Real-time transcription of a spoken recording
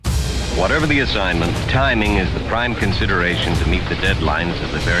Whatever the assignment, timing is the prime consideration to meet the deadlines of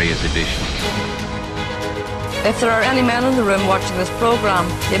the various editions. If there are any men in the room watching this programme,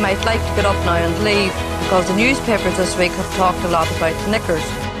 they might like to get up now and leave, because the newspapers this week have talked a lot about knickers.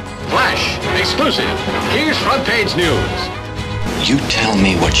 Flash, exclusive. Here's front page news. You tell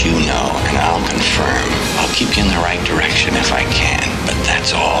me what you know, and I'll confirm. I'll keep you in the right direction if I can, but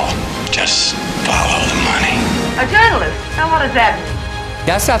that's all. Just follow the money. A journalist? Now what does that mean?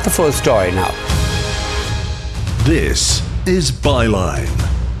 That's not the full story now. This is Byline.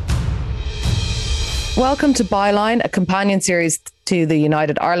 Welcome to Byline, a companion series to the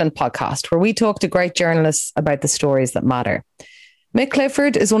United Ireland podcast, where we talk to great journalists about the stories that matter. Mick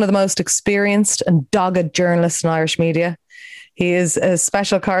Clifford is one of the most experienced and dogged journalists in Irish media. He is a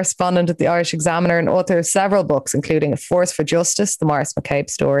special correspondent at the Irish Examiner and author of several books, including A Force for Justice, the Maurice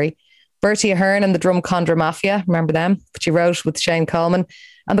McCabe story, Bertie Ahern and the Drumcondra Mafia, remember them, which he wrote with Shane Coleman,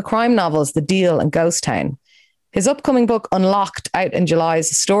 and the crime novels The Deal and Ghost Town. His upcoming book, Unlocked, out in July, is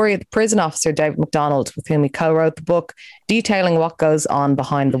the story of the prison officer David MacDonald, with whom he co-wrote the book, detailing what goes on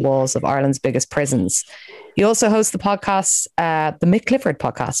behind the walls of Ireland's biggest prisons. He also hosts the podcast, the Mick Clifford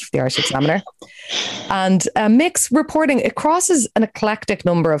podcast for the Irish Examiner. And Mick's reporting, it crosses an eclectic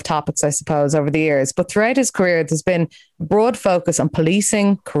number of topics, I suppose, over the years. But throughout his career, there's been a broad focus on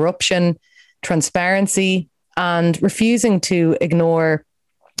policing, corruption, transparency, and refusing to ignore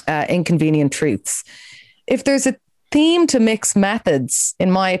inconvenient truths. If there's a theme to Mick's methods, in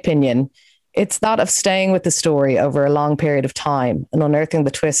my opinion, it's that of staying with the story over a long period of time and unearthing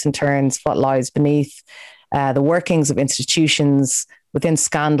the twists and turns, what lies beneath, the workings of institutions, within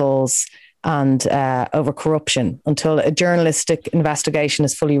scandals and over corruption, until a journalistic investigation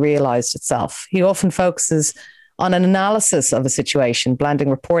has fully realised itself. He often focuses on an analysis of a situation, blending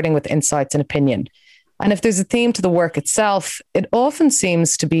reporting with insights and opinion. And if there's a theme to the work itself, it often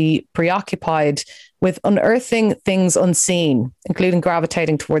seems to be preoccupied with unearthing things unseen, including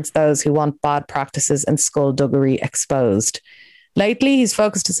gravitating towards those who want bad practices and skullduggery exposed. Lately, he's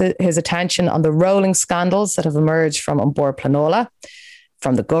focused his attention on the rolling scandals that have emerged from An Bord Pleanála,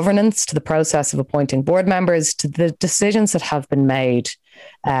 from the governance to the process of appointing board members to the decisions that have been made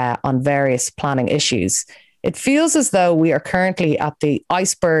on various planning issues. It feels as though we are currently at the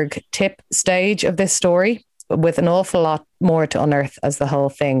iceberg tip stage of this story, with an awful lot more to unearth as the whole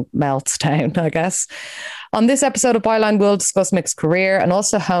thing melts down, I guess. On this episode of Byline, we'll discuss Mick's career and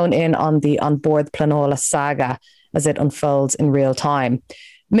also hone in on the An Bord Pleanála saga as it unfolds in real time.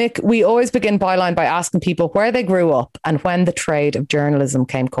 Mick, we always begin Byline by asking people where they grew up and when the trade of journalism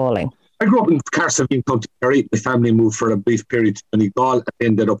came calling. I grew up in Carsavine, County Kerry. My family moved for a brief period to Donegal and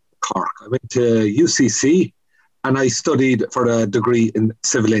ended up in Cork. I went to UCC and I studied for a degree in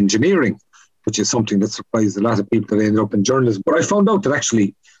civil engineering, which is something that surprised a lot of people that ended up in journalism. But I found out that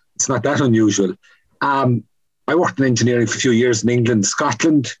actually it's not that unusual. I worked in engineering for a few years in England,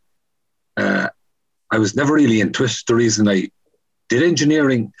 Scotland. I was never really into it. The reason I did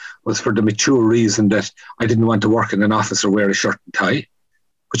engineering was for the mature reason that I didn't want to work in an office or wear a shirt and tie,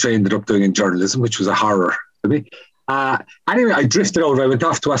 which I ended up doing in journalism, which was a horror to me. Anyway, I drifted out. I went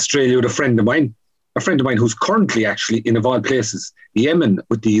off to Australia with a friend of mine who's currently actually in, of all places, Yemen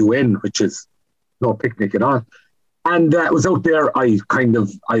with the UN, which is no picnic at all. And I was out there, I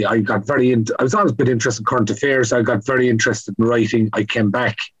got very into, I was always a bit interested in current affairs. I got very interested in writing. I came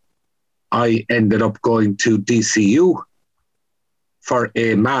back. I ended up going to DCU for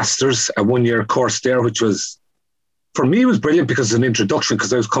a master's, a one-year course there, which was, for me, it was brilliant because it's an introduction,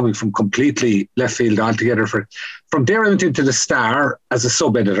 because I was coming from completely left field altogether. From there, I went into the Star as a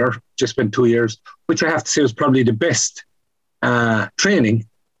sub-editor, just spent 2 years, which I have to say was probably the best training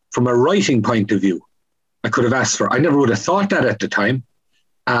from a writing point of view I could have asked for. I never would have thought that at the time.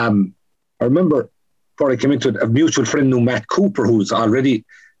 I remember before I came into it, a mutual friend knew Matt Cooper, who's already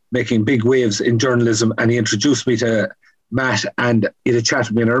making big waves in journalism, and he introduced me to Matt and he had a chat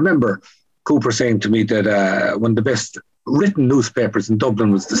with me. And I remember Cooper saying to me that one of the best written newspapers in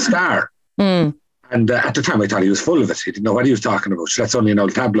Dublin was the Star. And at the time I thought he was full of it. He didn't know what he was talking about. That's only an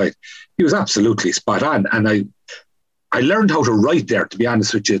old tabloid. He was absolutely spot on. And I learned how to write there, to be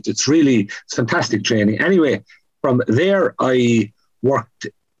honest with you. It's fantastic training. Anyway, from there I worked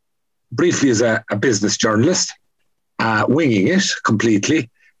briefly as a business journalist, winging it completely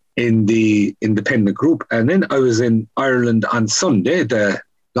in the Independent Group. And then I was in Ireland on Sunday, the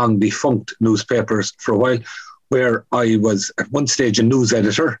long defunct newspapers for a while, where I was at one stage a news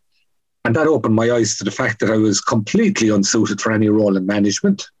editor. And that opened my eyes to the fact that I was completely unsuited for any role in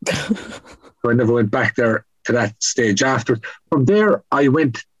management. So I never went back there to that stage after. From there, I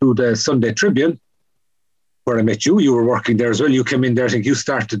went to the Sunday Tribune, where I met you. You were working there as well. You came in there. I think you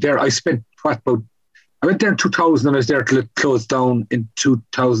started there. I went there in 2000 and I was there till it closed down in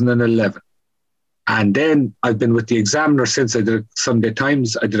 2011. And then I've been with the Examiner since. I did Sunday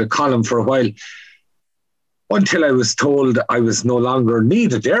Times. I did a column for a while until I was told I was no longer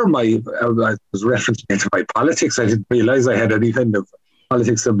needed there. I was referencing to my politics. I didn't realise I had any kind of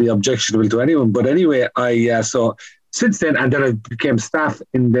politics that would be objectionable to anyone. But anyway, so since then, and then I became staff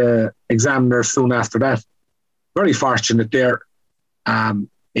in the Examiner soon after that. Very fortunate there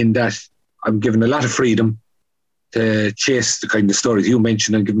in that I'm given a lot of freedom to chase the kind of stories you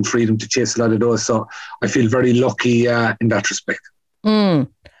mentioned, and given freedom to chase a lot of those. So I feel very lucky in that respect.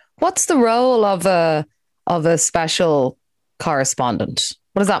 What's the role of a special correspondent?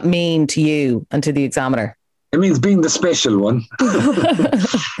 What does that mean to you and to the Examiner? It means being the special one. Do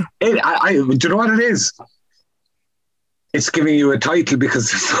you know what it is? It's giving you a title because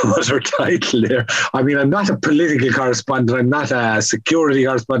there's no other title there. I mean, I'm not a political correspondent. I'm not a security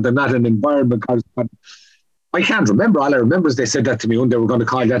correspondent. I'm not an environment correspondent. I can't remember. All I remember is they said that to me when they were going to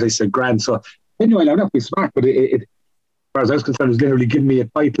call that. I said, grand. So anyway, I'll not be smart, but as far as I was concerned, it was literally giving me a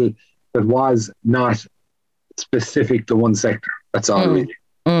title that was not specific to one sector. That's all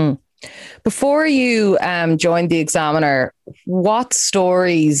really. Before you joined the Examiner, what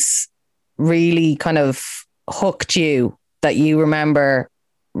stories really kind of hooked you that you remember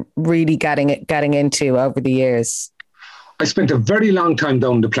really getting into over the years? I spent a very long time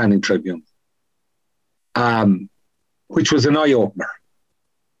down the Planning Tribune, which was an eye-opener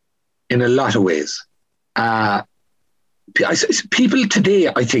in a lot of ways. People today,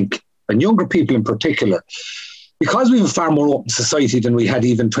 I think, and younger people in particular, because we have a far more open society than we had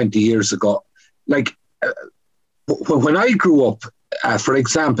even 20 years ago. Like when I grew up, for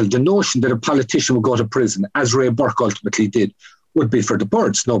example, the notion that a politician would go to prison, as Ray Burke ultimately did, would be for the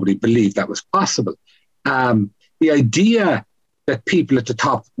birds. Nobody believed that was possible. The idea that people at the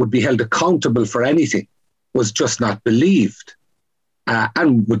top would be held accountable for anything was just not believed,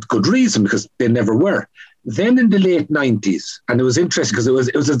 and with good reason, because they never were. Then in the late 90s, and it was interesting because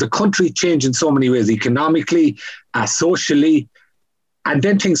it was as the country changed in so many ways, economically, socially, and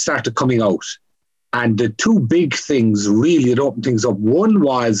then things started coming out. And the two big things really that opened things up, one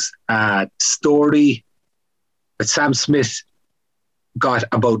was a story that Sam Smith got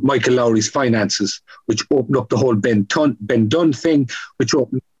about Michael Lowry's finances, which opened up the whole Ben Dunn thing, which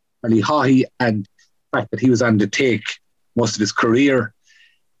opened Charlie Haughey and the fact that he was on the take most of his career.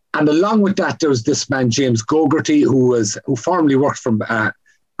 And along with that, there was this man, James Gogarty, who formerly worked from a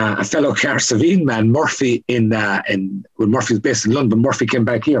fellow Carsavine man, Murphy, when Murphy was based in London. Murphy came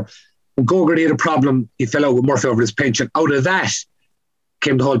back here. When Gogarty had a problem, he fell out with Murphy over his pension. Out of that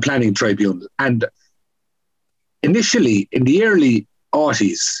came the whole Planning Tribunal. And initially, in the early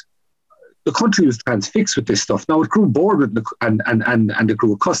 80s, the country was transfixed with this stuff. Now, it grew bored with it and it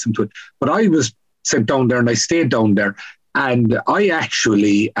grew accustomed to it. But I was sent down there and I stayed down there. And I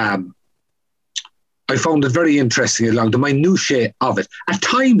actually, I found it very interesting along the minutiae of it. At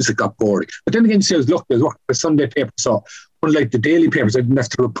times it got boring. But then again, I was working for a Sunday paper, so unlike the daily papers, I didn't have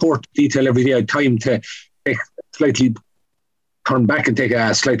to report detail every day. I had time to turn back and take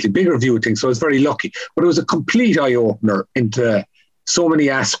a slightly bigger view of things. So I was very lucky. But it was a complete eye-opener into so many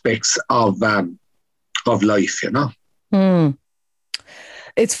aspects of life, you know?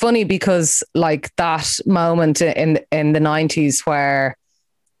 It's funny because like that moment in the 90s where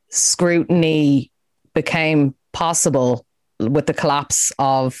scrutiny became possible with the collapse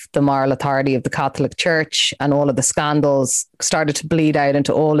of the moral authority of the Catholic Church, and all of the scandals started to bleed out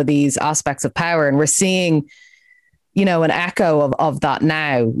into all of these aspects of power. And we're seeing, you know, an echo of that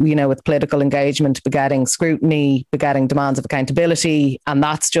now, you know, with political engagement begetting scrutiny, begetting demands of accountability. And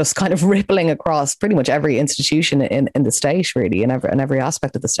that's just kind of rippling across pretty much every institution in the state, really, in every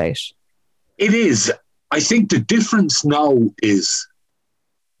aspect of the state. It is. I think the difference now is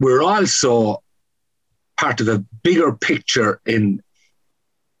we're also part of a bigger picture in,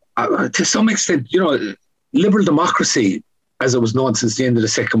 to some extent, you know, liberal democracy, as it was known since the end of the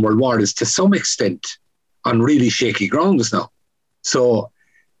Second World War, is to some extent on really shaky grounds now. So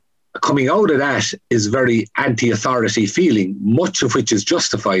coming out of that is very anti-authority feeling, much of which is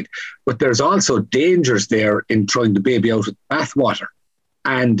justified, but there's also dangers there in throwing the baby out with the bathwater.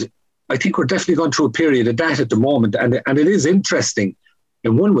 And I think we're definitely going through a period of that at the moment, and it is interesting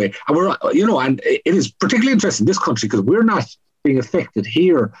in one way. And we're, you know, and it is particularly interesting in this country because we're not being affected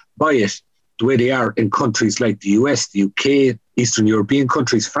here by it the way they are in countries like the US, the UK, Eastern European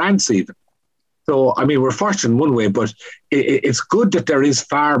countries, France even. So, I mean, we're fortunate in one way, but it's good that there is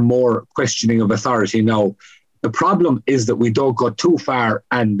far more questioning of authority now. The problem is that we don't go too far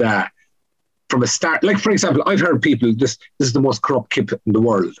and from a start. Like, for example, I've heard people, this is the most corrupt kip in the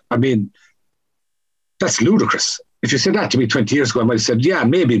world. I mean, that's ludicrous. If you said that to me 20 years ago, I might have said, yeah,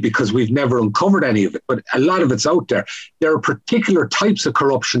 maybe, because we've never uncovered any of it. But a lot of it's out there. There are particular types of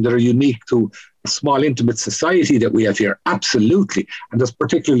corruption that are unique to a small, intimate society that we have here. Absolutely. And there's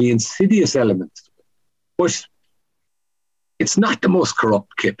particularly insidious elements. But it's not the most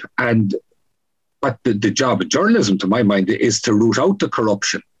corrupt kip. But the job of journalism, to my mind, is to root out the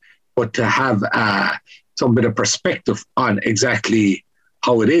corruption, but to have some bit of perspective on exactly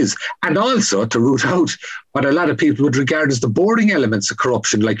how it is, and also to root out what a lot of people would regard as the boring elements of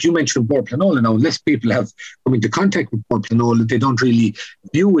corruption. Like you mentioned Bord Pleanála now, unless people have come into contact with Bord Pleanála, they don't really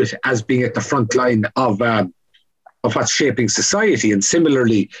view it as being at the front line of what's shaping society. And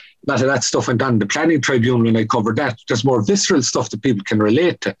similarly, a lot of that stuff went on the planning tribunal when I covered that. There's more visceral stuff that people can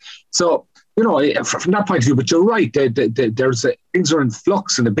relate to. So, you know, from that point of view, but you're right, there's things are in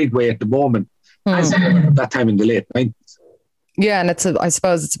flux in a big way at the moment, as at that time in the late 90s. Yeah, and I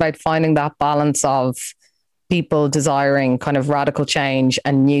suppose it's about finding that balance of people desiring kind of radical change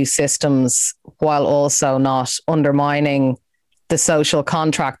and new systems while also not undermining the social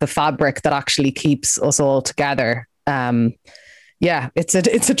contract, the fabric that actually keeps us all together. Yeah, it's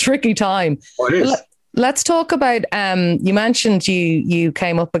a tricky time. Oh, it is. Let's talk about, you mentioned you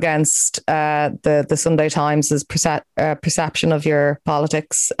came up against the Sunday Times' perception of your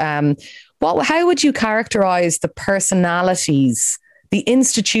politics. How would you characterize the personalities, the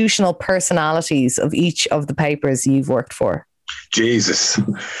institutional personalities of each of the papers you've worked for? Jesus,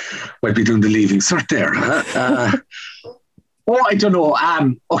 might be doing the leaving cert there. Huh? I don't know.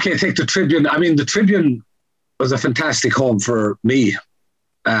 Okay, take the Tribune. I mean, the Tribune was a fantastic home for me.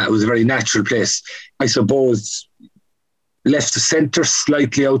 It was a very natural place. I suppose left to centre,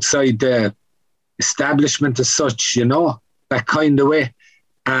 slightly outside the establishment as such, you know, that kind of way.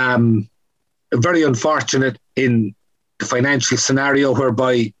 Very unfortunate in the financial scenario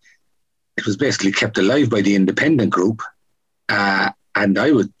whereby it was basically kept alive by the independent group. And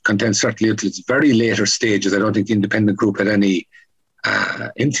I would contend certainly until its very later stages, I don't think the independent group had any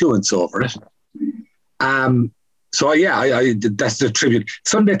influence over it. So yeah, that's the Tribune.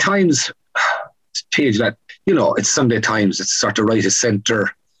 Sunday Times, change that, you know, it's Sunday Times, it's sort of right of centre.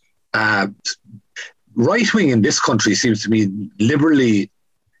 Right wing in this country seems to me liberally,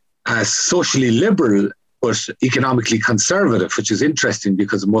 socially liberal, but economically conservative, which is interesting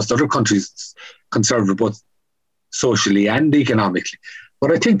because in most other countries, conservative both socially and economically.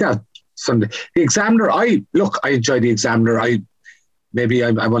 But I think that Sunday, the Examiner, I enjoy the Examiner. I'm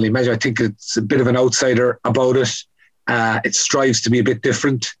only measured. I think it's a bit of an outsider about it. It strives to be a bit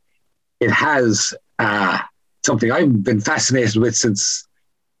different. It has something I've been fascinated with since,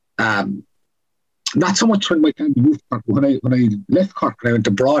 not so much when my family moved Cork. When I left Cork and I went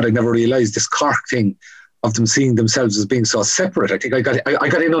abroad, I never realised this Cork thing of them seeing themselves as being so separate. I think I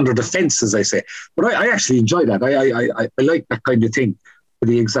got in under the fence, as I say. But I actually enjoy that. I like that kind of thing for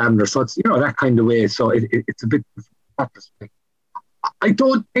the Examiner. So it's, you know, that kind of way. So it's a bit different. I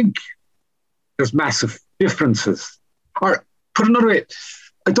don't think there's massive differences. Or put another way,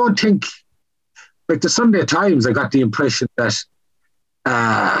 I don't think, like the Sunday Times, I got the impression that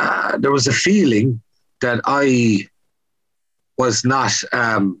there was a feeling that I was not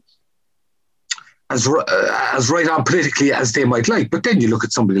as right on politically as they might like. But then you look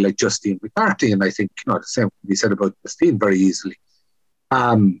at somebody like Justine McCarthy, and I think, you know, the same can be said about Justine very easily.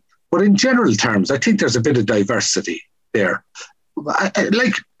 But in general terms, I think there's a bit of diversity there.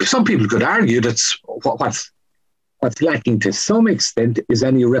 Like some people could argue that's what's lacking to some extent is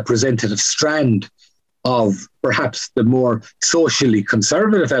any representative strand of perhaps the more socially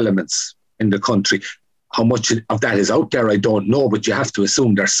conservative elements in the country. How much of that is out there, I don't know, but you have to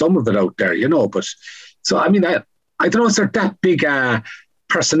assume there's some of it out there, you know. But so, I mean, I don't know if there's that big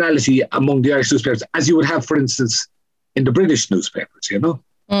personality among the Irish newspapers as you would have, for instance, in the British newspapers, you know.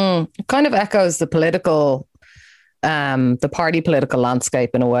 It kind of echoes the political, the party political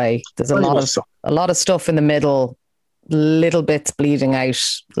landscape in a way. There's a lot of stuff in the middle, little bits bleeding out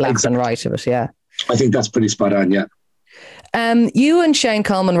left and right of it. Yeah, I think that's pretty spot on. Yeah. You and Shane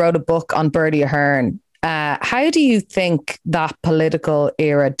Coleman wrote a book on Bertie Ahern. How do you think that political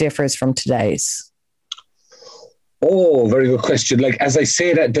era differs from today's? Oh, very good question. Like, as I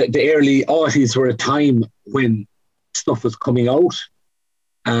say, that the early 80s were a time when stuff was coming out,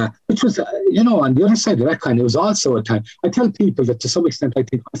 which was, you know, on the other side of that kind, it was also a time. I tell people that to some extent, I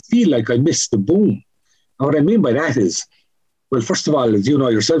feel like I missed the boom. And what I mean by that is, well, first of all, as you know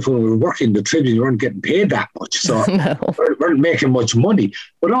yourself, when we were working in the Tribune, you weren't getting paid that much. So we weren't making much money.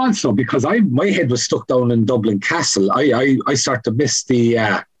 But also because my head was stuck down in Dublin Castle, I started to miss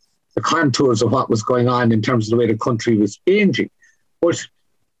the the contours of what was going on in terms of the way the country was changing. But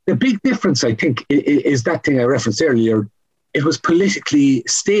the big difference, I think, is that thing I referenced earlier. It was politically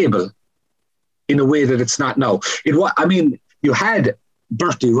stable in a way that it's not now. You had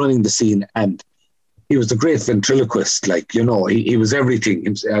Bertie running the scene, and he was the great ventriloquist. He was everything.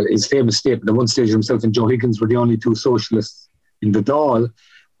 His famous statement at one stage, himself and Joe Higgins were the only two socialists in the Dáil.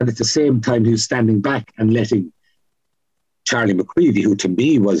 And at the same time, he was standing back and letting Charlie McCreevy, who to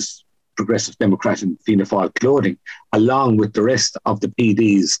me was Progressive Democrat in Fianna Fáil clothing, along with the rest of the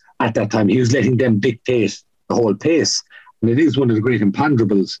PDs at that time, he was letting them dictate the whole pace. And it is one of the great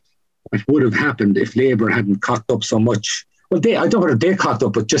imponderables. What would have happened if Labour hadn't cocked up so much? Well, I don't know whether they cocked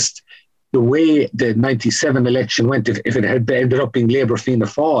up, but just the way the 97 election went, if it had ended up being Labour Fianna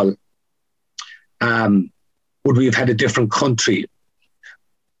Fáil, would we have had a different country?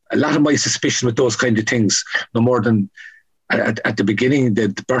 A lot of my suspicion with those kind of things, no more than at the beginning, the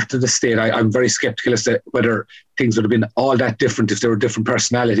birth of the state, I'm very sceptical as to whether things would have been all that different if there were different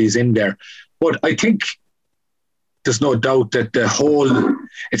personalities in there. But I think there's no doubt that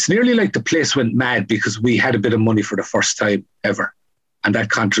it's nearly like the place went mad because we had a bit of money for the first time ever. And that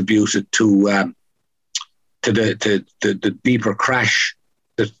contributed to the deeper crash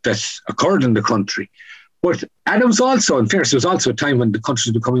that occurred in the country. And it was also, in fairness, it was also a time when the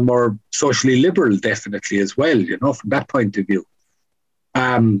country was becoming more socially liberal, definitely, as well, from that point of view.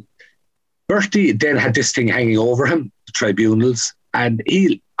 Bertie then had this thing hanging over him, the tribunals, and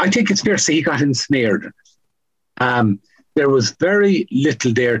I think it's fair to say he got ensnared. There was very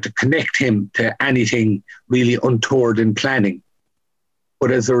little there to connect him to anything really untoward in planning.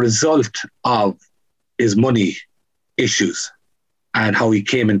 But as a result of his money issues and how he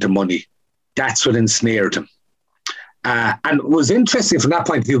came into money, that's what ensnared him. And it was interesting from that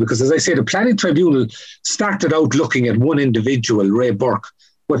point of view because, as I say, the planning tribunal started out looking at one individual, Ray Burke,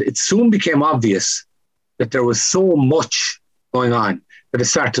 but it soon became obvious that there was so much going on that it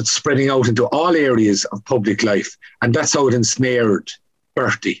started spreading out into all areas of public life. And that's how it ensnared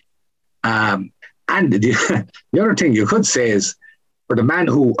Bertie. And the other thing you could say is, for the man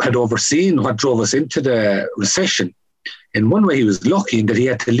who had overseen what drove us into the recession, in one way he was lucky in that he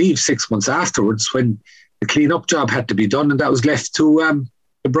had to leave 6 months afterwards when the clean-up job had to be done, and that was left to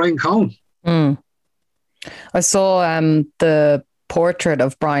Brian Cowan. I saw the portrait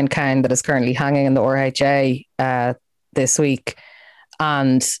of Brian Cowan that is currently hanging in the RHA this week,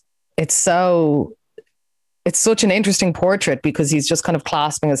 and it's such an interesting portrait because he's just kind of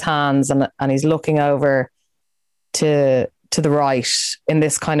clasping his hands and he's looking over to the right in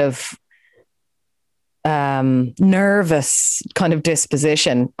this kind of nervous kind of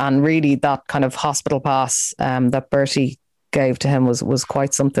disposition, and really that kind of hospital pass that Bertie gave to him was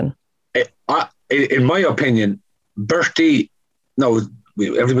quite something. In my opinion, Bertie,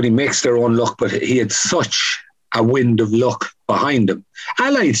 everybody makes their own luck, but he had such a wind of luck behind him,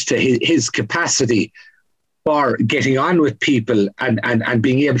 allied to his capacity for getting on with people and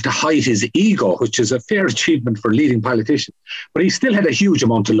being able to hide his ego, which is a fair achievement for leading politicians. But he still had a huge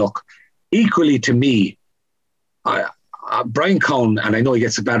amount of luck. Equally to me, Brian Cowan, and I know he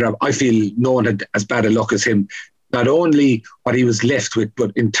gets a better, I feel no one had as bad a luck as him, not only what he was left with,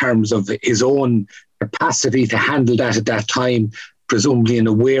 but in terms of his own capacity to handle that at that time, presumably an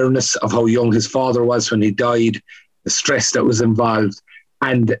awareness of how young his father was when he died, the stress that was involved.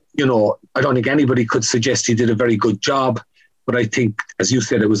 And, I don't think anybody could suggest he did a very good job, but I think, as you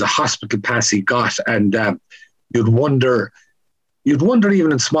said, it was a hospital pass he got, and you'd wonder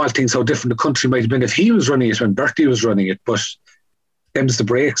even in small things how different the country might have been if he was running it when Bertie was running it. But them's the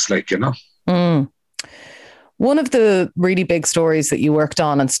breaks, One of the really big stories that you worked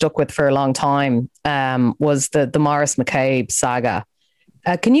on and stuck with for a long time was the Maurice McCabe saga.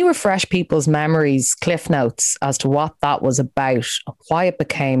 Can you refresh people's memories, cliff notes, as to what that was about, why it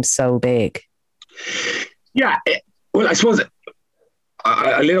became so big? Yeah, well, I suppose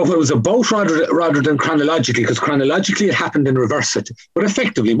I let off what it was about rather than chronologically, because chronologically it happened in reverse. But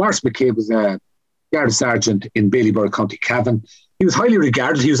effectively, Maurice McCabe was a Garda Sergeant in Ballybor, County Cavan. He was highly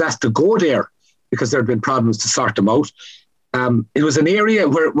regarded. He was asked to go there because there had been problems to sort them out. It was an area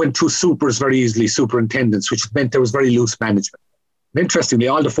where it went through supers very easily, superintendents, which meant there was very loose management. And interestingly,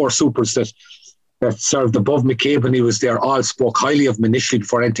 all the four supers that served above McCabe when he was there all spoke highly of him initially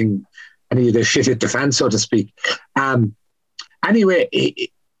before any of the shit hit the fan, so to speak. Anyway,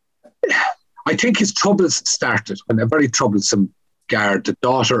 I think his troubles started when a very troublesome guard, the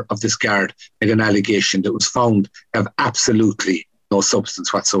daughter of this guard, made an allegation that was found to have absolutely no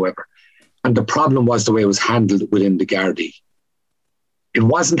substance whatsoever. And the problem was the way it was handled within the Gardaí. It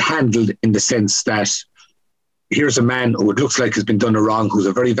wasn't handled in the sense that here's a man who it looks like has been done a wrong, who's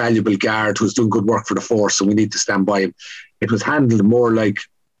a very valuable guard, who's doing good work for the force, and we need to stand by him. It was handled more like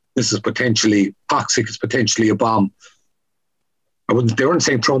this is potentially toxic, it's potentially a bomb. They weren't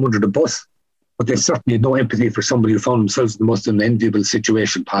saying throw him under the bus, but they certainly had no empathy for somebody who found themselves in the most unenviable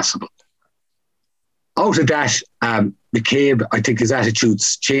situation possible. Out of that, McCabe, I think his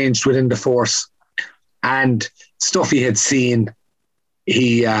attitudes changed within the force, and stuff he had seen,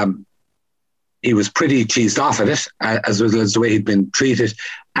 he was pretty cheesed off at it, as well as the way he'd been treated,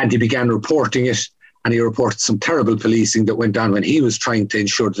 and he began reporting it, and he reported some terrible policing that went on when he was trying to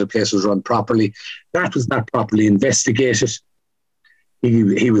ensure that the place was run properly. That was not properly investigated.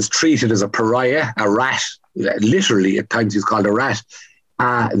 He was treated as a pariah, a rat. Literally, at times he's called a rat.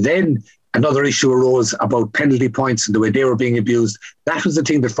 Then another issue arose about penalty points and the way they were being abused. That was the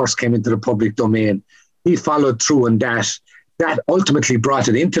thing that first came into the public domain. He followed through on that. That ultimately brought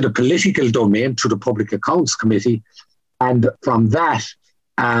it into the political domain through the Public Accounts Committee. And from that,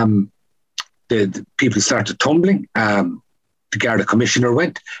 the people started tumbling. The Garda Commissioner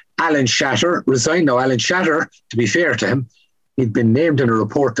went. Alan Shatter resigned. Now, Alan Shatter, to be fair to him, he'd been named in a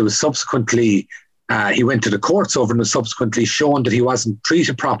report that was subsequently, he went to the courts over and was subsequently shown that he wasn't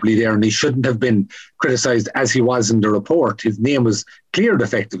treated properly there and he shouldn't have been criticised as he was in the report. His name was cleared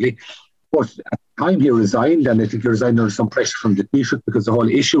effectively. But at the time he resigned, and I think he resigned under some pressure from the Taoiseach because the whole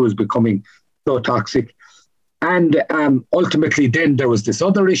issue was becoming so toxic. And ultimately then there was this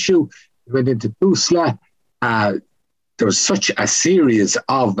other issue. He went into Tusla. There was such a series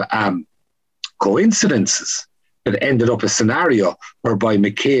of coincidences that ended up a scenario whereby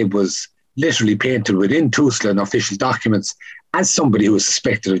McCabe was literally painted within Tusla in official documents as somebody who was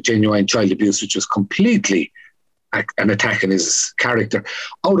suspected of genuine child abuse, which was completely an attack on his character.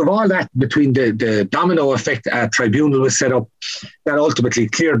 Out of all that, between the domino effect, a tribunal was set up that ultimately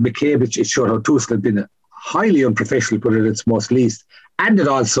cleared McCabe. It showed how Tusla had been highly unprofessional, put it at its most least. And it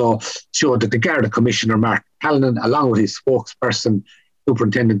also showed that the Garda Commissioner, Mark Callanan, along with his spokesperson,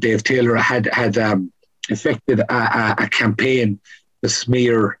 Superintendent Dave Taylor, had effected a campaign to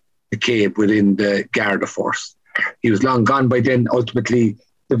smear McCabe within the Garda force. He was long gone by then. Ultimately,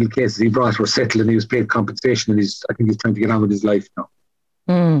 civil cases he brought were settled and he was paid compensation, and I think he's trying to get on with his life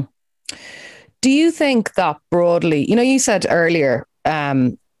now. Do you think that broadly, you said earlier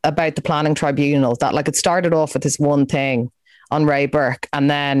about the planning tribunal, that like it started off with this one thing on Ray Burke, and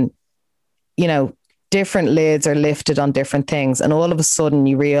then, different lids are lifted on different things, and all of a sudden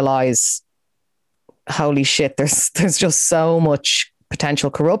you realise, holy shit, there's just so much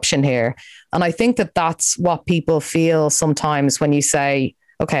potential corruption here. And I think that that's what people feel sometimes when you say,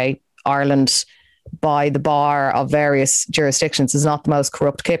 okay, Ireland, by the bar of various jurisdictions, is not the most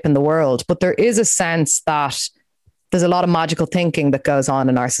corrupt kip in the world. But there is a sense that there's a lot of magical thinking that goes on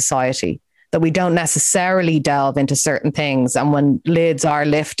in our society, that we don't necessarily delve into certain things. And when lids are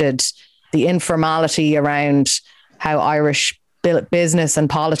lifted, the informality around how Irish business and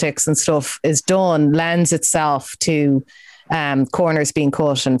politics and stuff is done lends itself to corners being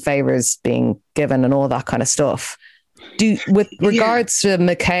cut and favours being given and all that kind of stuff. With regards to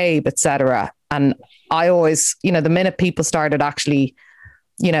McCabe, etc., and I always, the minute people started actually,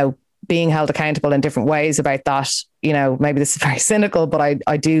 being held accountable in different ways about that, maybe this is very cynical, but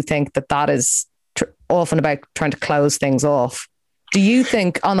I do think that is often about trying to close things off. Do you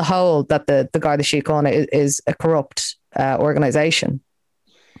think, on the whole, that the Garda Síochána is a corrupt organisation?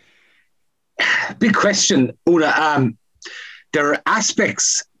 Big question, Una. There are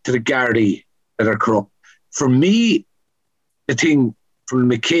aspects to the Gardaí that are corrupt. For me, the thing from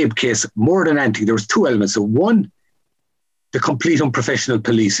the McCabe case, more than anything, there was two elements. So one, the complete unprofessional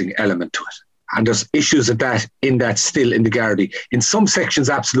policing element to it. And there's issues of that still in the Gardaí. In some sections,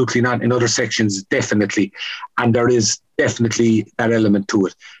 absolutely not. In other sections, definitely. And there is definitely that element to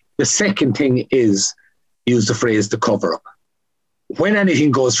it. The second thing is, use the phrase, the cover-up. When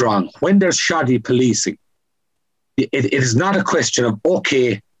anything goes wrong, when there's shoddy policing, it is not a question of,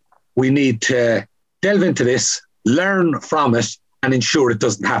 okay, we need to delve into this, learn from it, and ensure it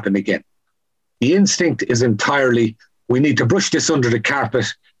doesn't happen again. The instinct is entirely, we need to brush this under the carpet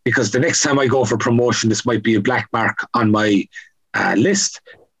because the next time I go for promotion, this might be a black mark on my list,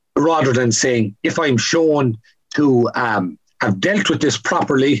 rather than saying, if I'm shown to have dealt with this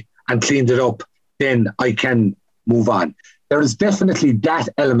properly and cleaned it up, then I can move on. There is definitely that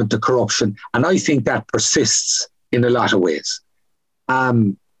element of corruption, and I think that persists in a lot of ways.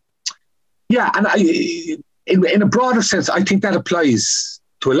 And in a broader sense, I think that applies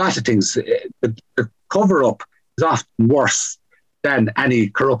to a lot of things. The cover-up is often worse than any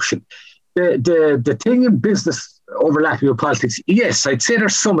corruption. The thing in business overlapping with politics, yes, I'd say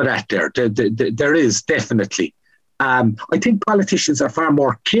there's some of that there. There is definitely. I think politicians are far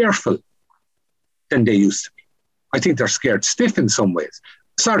more careful than they used to be. I think they're scared stiff in some ways.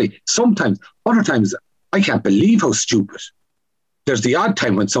 Sorry, sometimes. Other times, I can't believe how stupid. There's the odd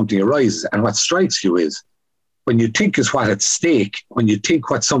time when something arises, and what strikes you is when you think is what at stake, when you think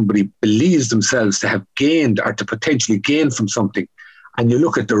what somebody believes themselves to have gained or to potentially gain from something, and you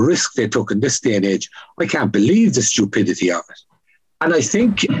look at the risk they took in this day and age, I can't believe the stupidity of it. And I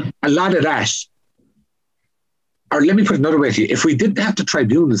think a lot of that, or let me put it another way to you, if we didn't have the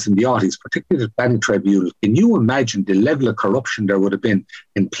tribunals in the aughties, particularly the planning tribunal, can you imagine the level of corruption there would have been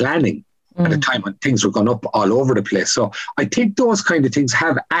in planning at a time when things were going up all over the place? So I think those kind of things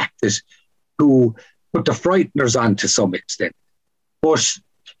have acted to put the frighteners on to some extent. But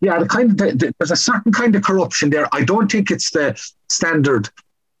yeah, there's a certain kind of corruption there. I don't think it's the standard,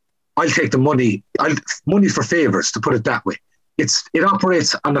 I'll take the money for favours, to put it that way. It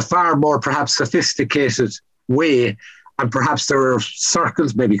operates on a far more perhaps sophisticated way, and perhaps there are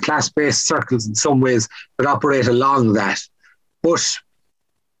circles, maybe class-based circles in some ways, that operate along that. But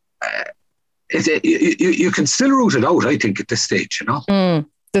you can still root it out, I think, at this stage,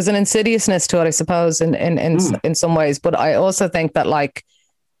 There's an insidiousness to it, I suppose, in some ways. But I also think that, like,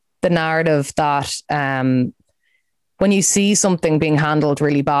 the narrative that when you see something being handled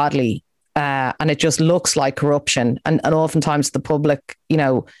really badly and it just looks like corruption, and oftentimes the public,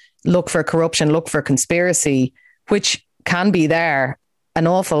 look for corruption, look for conspiracy, which can be there an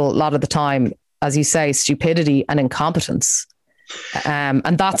awful lot of the time, as you say, stupidity and incompetence.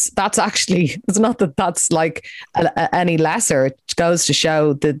 And that's actually, it's not that that's like any lesser. It goes to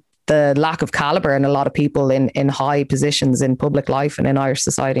show the lack of caliber in a lot of people in high positions in public life and in Irish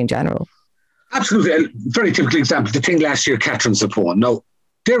society in general. Absolutely. A very typical example, the thing last year, Catherine Zappone. Now,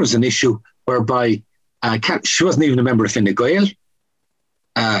 there was an issue whereby she wasn't even a member of Fine Gael.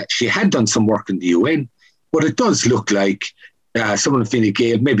 She had done some work in the UN, but it does look like someone in Fine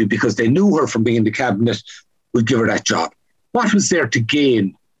Gael, maybe because they knew her from being in the cabinet, would give her that job. What was there to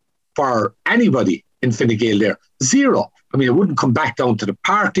gain for anybody in Fine Gael there? Zero. I mean, it wouldn't come back down to the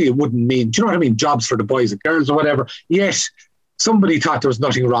party. It wouldn't mean, do you know what I mean? Jobs for the boys and girls or whatever. Yet, somebody thought there was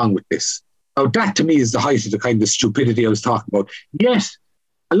nothing wrong with this. Now, that to me is the height of the kind of stupidity I was talking about. Yet,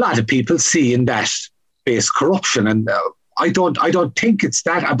 a lot of people see in that space corruption. And I don't think it's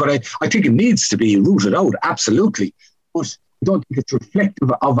that, but I think it needs to be rooted out, absolutely. But I don't think it's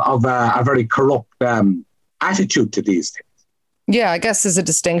reflective of a very corrupt attitude to these things. Yeah, I guess there's a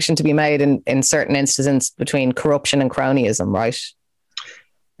distinction to be made in certain instances between corruption and cronyism, right?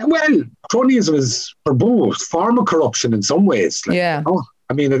 Well, cronyism is for both form of corruption in some ways. Like, yeah.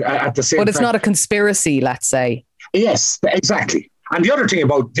 I mean, at the same time. But it's not a conspiracy, let's say. Yes, exactly. And the other thing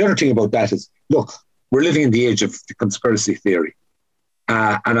about that is, look, we're living in the age of the conspiracy theory.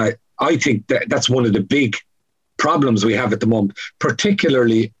 And I think that's one of the big problems we have at the moment,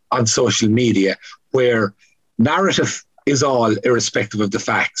 particularly on social media, where narrative is all irrespective of the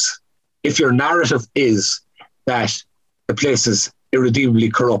facts. If your narrative is that the place is irredeemably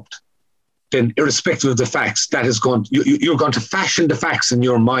corrupt, then irrespective of the facts, that is you're going to fashion the facts in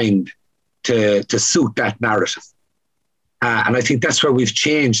your mind to suit that narrative. And I think that's where we've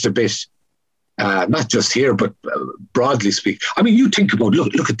changed a bit, not just here, but broadly speaking. I mean, you think about,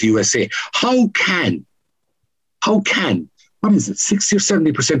 look at the USA. How can, what is it, 60 or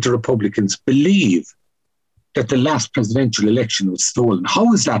 70% of Republicans believe that the last presidential election was stolen?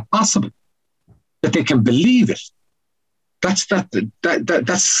 How is that possible? That they can believe it?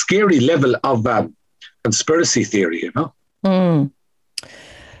 That's scary level of conspiracy theory,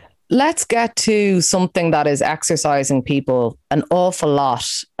 Let's get to something that is exercising people an awful lot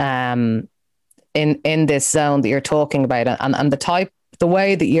in this zone that you're talking about, and the type of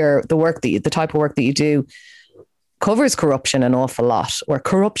work that you do covers corruption an awful lot, or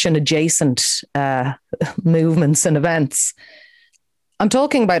corruption adjacent movements and events. I'm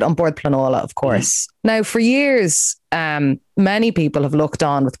talking about On Board Pleanála, of course. Now, for years, many people have looked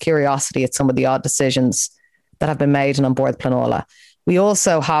on with curiosity at some of the odd decisions that have been made in On Board Pleanála. We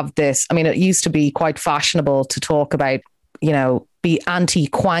also have this, I mean, it used to be quite fashionable to talk about, be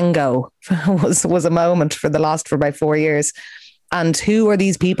anti-Quango was a moment for about 4 years. And who are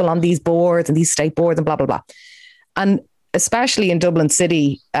these people on these boards and these state boards and blah, blah, blah. And especially in Dublin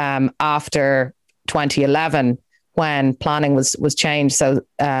City after 2011, when planning was changed so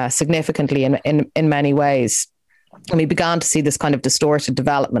significantly in many ways, and we began to see this kind of distorted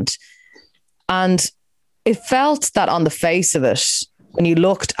development. And it felt that on the face of it, when you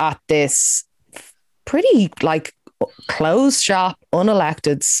looked at this pretty like closed shop,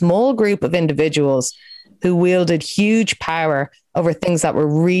 unelected, small group of individuals who wielded huge power over things that were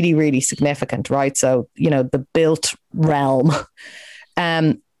really, really significant, right? So, the built realm.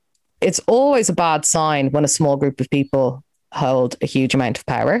 It's always a bad sign when a small group of people hold a huge amount of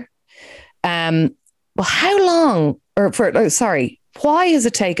power. Well, why has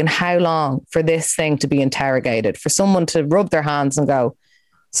it taken how long for this thing to be interrogated, for someone to rub their hands and go,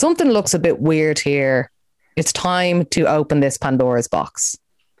 something looks a bit weird here. It's time to open this Pandora's box.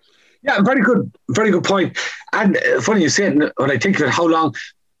 Yeah, very good point. And funny you said, when I think of it, how long,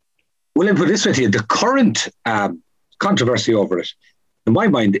 well, let me put it this way to you, the current controversy over it, in my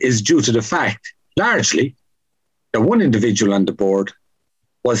mind, is due to the fact, largely, that one individual on the board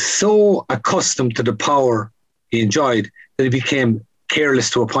was so accustomed to the power he enjoyed that he became careless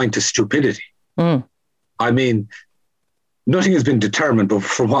to a point of stupidity. I mean, nothing has been determined, but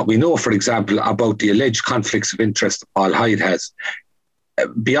from what we know, for example, about the alleged conflicts of interest that Paul Hyde has,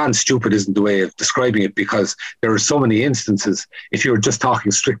 beyond stupid isn't the way of describing it, because there are so many instances, if you're just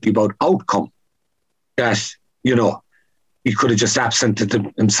talking strictly about outcome, that, he could have just absented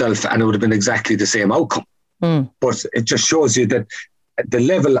himself and it would have been exactly the same outcome. But it just shows you that the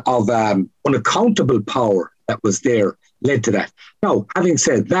level of unaccountable power that was there led to that. Now, having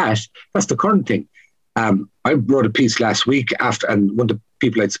said that, that's the current thing. I wrote a piece last week and one of the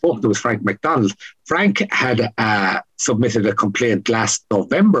people I'd spoken to was Frank McDonald. Frank had submitted a complaint last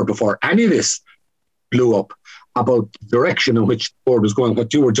November, before any of this blew up, about the direction in which the board was going,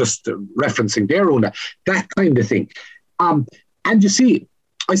 what you were just referencing there, Una, that kind of thing. And you see,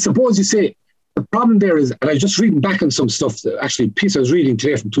 I suppose you say, the problem there is, and I was just reading back on some stuff, actually a piece I was reading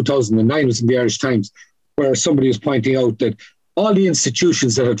today from 2009 was in the Irish Times, where somebody was pointing out that all the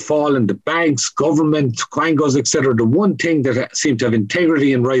institutions that had fallen, the banks, government, Quangos, etc., the one thing that seemed to have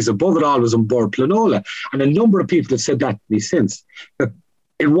integrity and rise above it all was on board Planola. And a number of people have said that to me since, that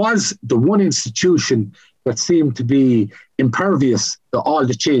it was the one institution that seemed to be impervious to all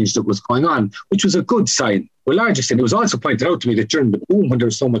the change that was going on, which was a good sign. To a large extent, it was also pointed out to me that during the boom, when there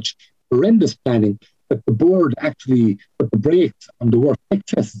was so much horrendous planning, that the board actually put the brakes on the work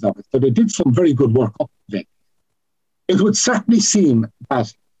excesses of it. So they did some very good work up to then. It would certainly seem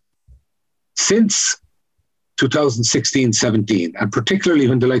that since 2016-17, and particularly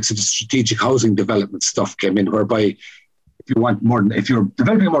when the likes of the strategic housing development stuff came in, whereby if you're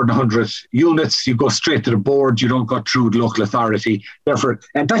developing more than 100 units, you go straight to the board, you don't go through the local authority. Therefore,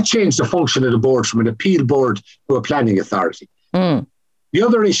 and that changed the function of the board from an appeal board to a planning authority. The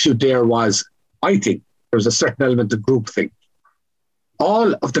other issue there was, I think, there's a certain element of groupthink.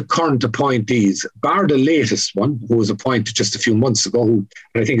 All of the current appointees, bar the latest one, who was appointed just a few months ago, and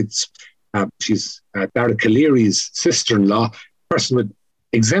I think she's Dara Calleary's sister-in-law, person with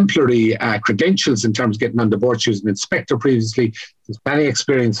exemplary credentials in terms of getting on the board. She was an inspector previously, has planning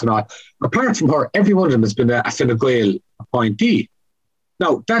experience and all. Apart from her, every one of them has been a Fine Gael appointee.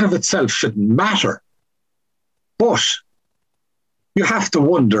 Now, that of itself shouldn't matter, but you have to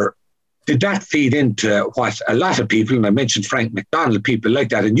wonder, did that feed into what a lot of people, and I mentioned Frank McDonald, people like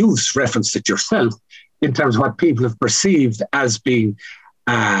that, and you've referenced it yourself, in terms of what people have perceived as being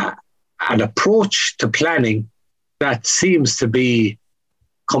an approach to planning that seems to be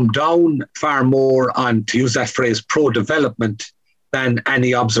come down far more on, to use that phrase, pro-development than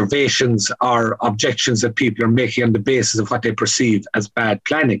any observations or objections that people are making on the basis of what they perceive as bad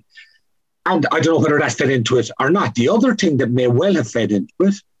planning. And I don't know whether that fed into it or not. The other thing that may well have fed into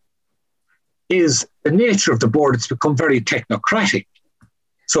it is the nature of the board. It's become very technocratic.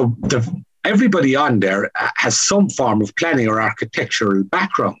 So everybody on there has some form of planning or architectural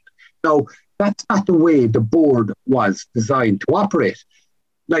background. Now, that's not the way the board was designed to operate.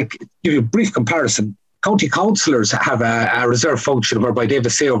 Like, give you a brief comparison, county councillors have a reserve function whereby they have a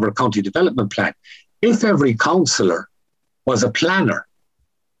say over a county development plan. If every councillor was a planner,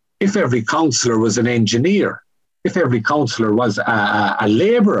 if every councillor was an engineer, if every councillor was a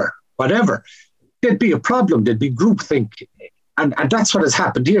labourer, whatever, there'd be a problem, there'd be groupthink. And that's what has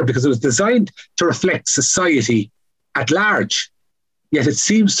happened here, because it was designed to reflect society at large. Yet it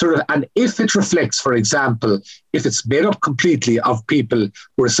seems to, and if it reflects, for example, if it's made up completely of people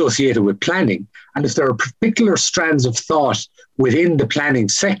who are associated with planning, and if there are particular strands of thought within the planning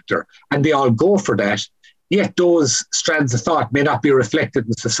sector, and they all go for that, yet those strands of thought may not be reflected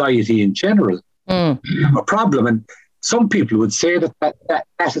in society in general, a problem. And some people would say that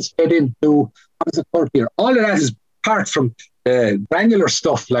is fed into, what is occurred here? All of that is apart from granular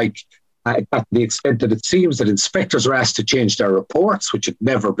stuff like, to the extent that it seems that inspectors are asked to change their reports, which had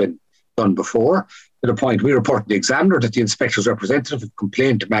never been done before, to the point we reported the Examiner that the inspector's representative had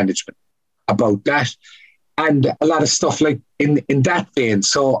complained to management about that, and a lot of stuff like in that vein.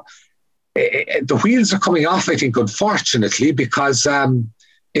 So the wheels are coming off, I think, unfortunately, because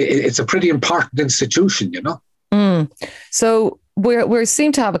it's a pretty important institution, you know. So we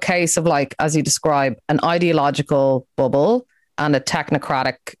seem to have a case of, like, as you describe, an ideological bubble and a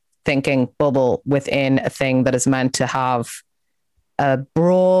technocratic thinking bubble within a thing that is meant to have a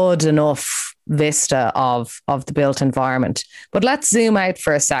broad enough vista of the built environment. But let's zoom out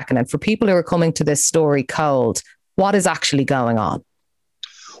for a second. And for people who are coming to this story cold, what is actually going on?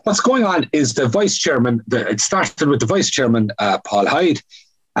 What's going on is the vice chairman, it started with the vice chairman, Paul Hyde.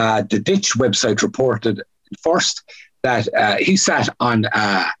 The Ditch website reported first that he sat on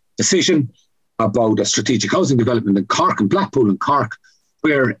a decision about a strategic housing development in Cork, in Blackpool and Cork,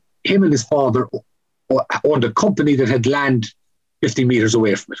 where him and his father owned a company that had land 50 metres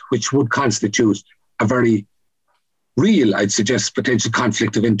away from it, which would constitute a very real, I'd suggest, potential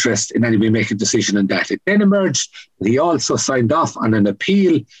conflict of interest in anybody making a decision on that. It then emerged that he also signed off on an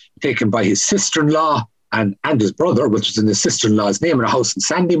appeal taken by his sister-in-law and his brother, which was in his sister-in-law's name, in a house in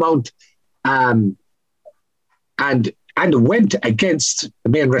Sandymount, and went against the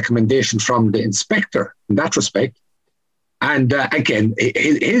main recommendation from the inspector in that respect. And again,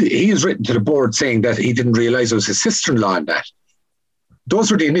 he has written to the board saying that he didn't realise it was his sister-in-law in that.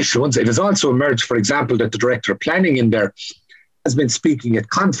 Those were the initial ones. It has also emerged, for example, that the director of planning in there has been speaking at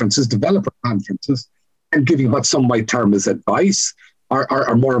conferences, developer conferences, and giving what some might term as advice,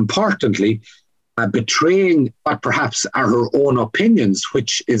 or more importantly, betraying what perhaps are her own opinions,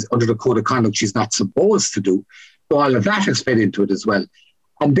 which is under the code of conduct she's not supposed to do. So all of that has fed into it as well.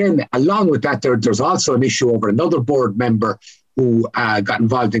 And then along with that, there's also an issue over another board member who got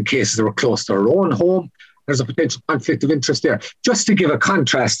involved in cases that were close to her own home. There's a potential conflict of interest there. Just to give a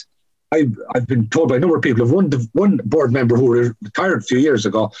contrast, I've been told by a number of people of one board member who retired a few years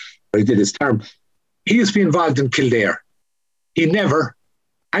ago, where he did his term, he used to be involved in Kildare. He never,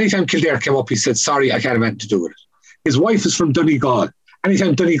 anytime Kildare came up, he said, sorry, I can't have anything to do with it. His wife is from Donegal.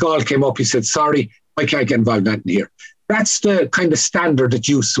 Anytime Donegal came up, he said, sorry, I can't get involved in anything here. That's the kind of standard that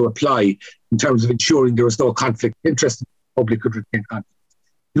used to apply in terms of ensuring there was no conflict of interest, the public could retain conflict.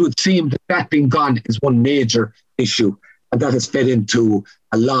 It would seem that being gone is one major issue, and that has fed into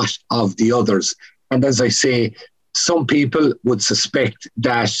a lot of the others. And as I say, some people would suspect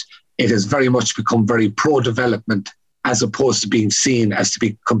that it has very much become very pro-development as opposed to being seen as to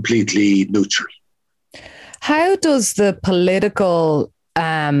be completely neutral. How does the political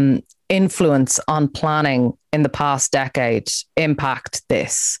influence on planning in the past decade impact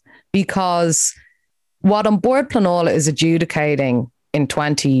this? Because what An Bord Pleanála is adjudicating in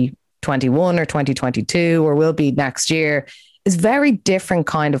 2021 or 2022 or will be next year is very different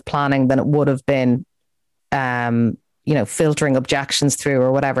kind of planning than it would have been, filtering objections through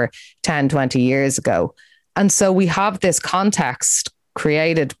or whatever 10, 20 years ago. And so we have this context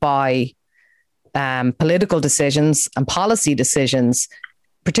created by political decisions and policy decisions,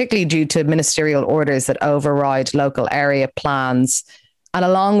 particularly due to ministerial orders that override local area plans, and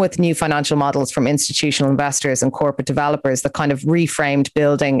along with new financial models from institutional investors and corporate developers that kind of reframed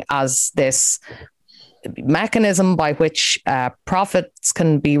building as this mechanism by which profits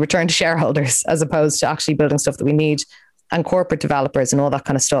can be returned to shareholders as opposed to actually building stuff that we need, and corporate developers and all that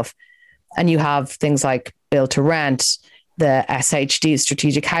kind of stuff. And you have things like build to rent, the SHD,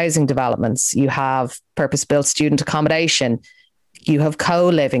 strategic housing developments. You have purpose-built student accommodation. You have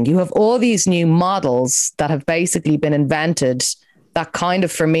co-living. You have all these new models that have basically been invented that kind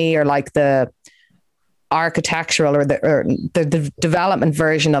of, for me, are like the architectural or the development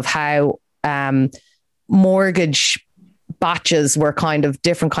version of how mortgage batches were kind of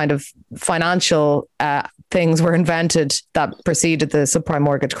different kind of financial things were invented that preceded the subprime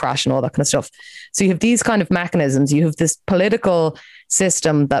mortgage crash and all that kind of stuff. So you have these kind of mechanisms. You have this political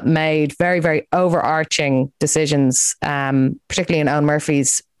system that made very, very overarching decisions, particularly in Eoin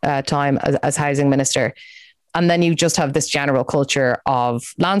Murphy's time as housing minister. And then you just have this general culture of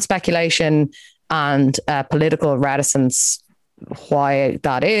land speculation and political reticence, why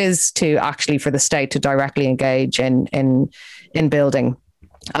that is, to actually for the state to directly engage in building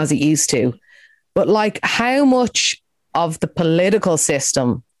as it used to. But like, how much of the political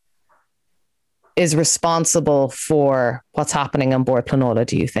system is responsible for what's happening on Bord Pleanála,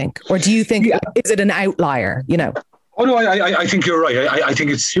 do you think? Or do you think, is it an outlier, you know? Oh, no, I think you're right. I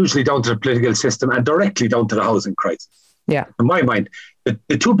think it's hugely down to the political system and directly down to the housing crisis. Yeah. In my mind,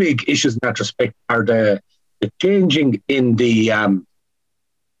 the two big issues in that respect are the changing in the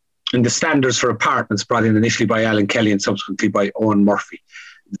standards for apartments brought in initially by Alan Kelly and subsequently by Eoin Murphy.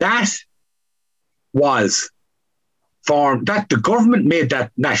 That was formed, that the government made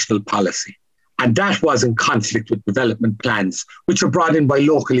that national policy. And that was in conflict with development plans, which were brought in by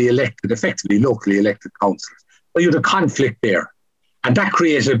effectively locally elected councillors. So you had a conflict there. And that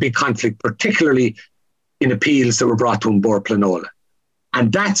created a big conflict, particularly in appeals that were brought to Bord Pleanála.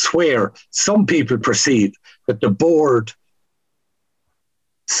 And that's where some people perceive that the board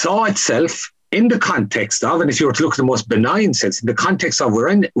saw itself in the context of, and if you were to look at the most benign sense, in the context of we're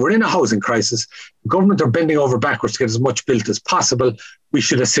in a housing crisis, the government are bending over backwards to get as much built as possible, we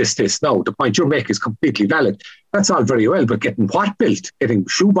should assist this. Now, the point you make is completely valid. That's all very well, but getting what built? Getting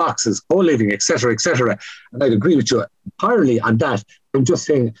shoeboxes, co-living, etc., etc. And I'd agree with you entirely on that. I'm just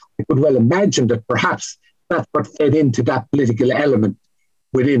saying, I could well imagine that perhaps that's what fed into that political element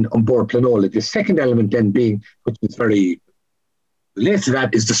within Bord Pleanála. The second element then being, which is very related to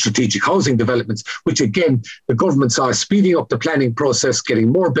that, is the strategic housing developments, which again, the government saw speeding up the planning process,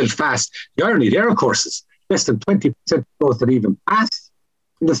 getting more built fast. The irony there, of course, is less than 20% of those that even passed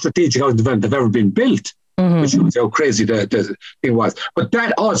in the strategic housing development have ever been built, which shows how crazy the thing was. But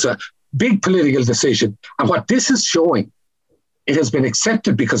that also, big political decision. And what this is showing, it has been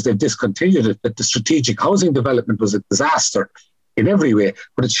accepted because they've discontinued it, that the strategic housing development was a disaster in every way,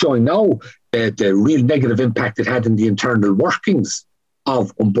 but it's showing now the real negative impact it had in the internal workings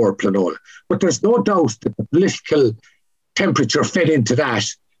of Bord Pleanála. But there's no doubt that the political temperature fed into that.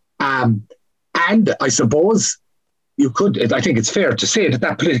 And I suppose I think it's fair to say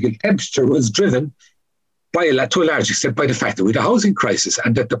that political temperature was driven to a large extent by the fact that we had a housing crisis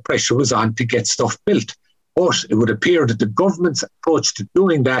and that the pressure was on to get stuff built. But it would appear that the government's approach to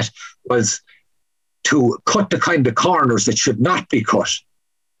doing that was to cut the kind of corners that should not be cut.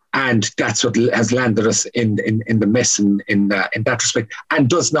 And that's what has landed us in the mess in that respect, and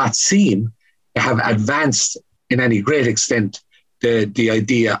does not seem to have advanced in any great extent the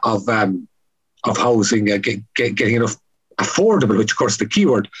idea of housing, getting enough affordable, which of course the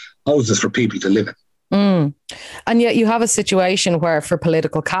keyword, houses for people to live in. And yet you have a situation where for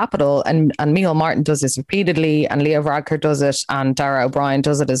political capital, and Micheál Martin does this repeatedly, and Leo Varadkar does it, and Dara O'Brien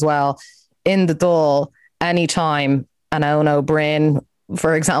does it as well, in the Dáil, anytime an Eoin Ó Broin,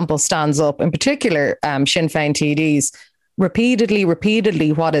 for example, stands up, in particular Sinn Féin TDs,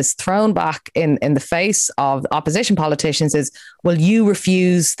 repeatedly what is thrown back in the face of opposition politicians is, well, you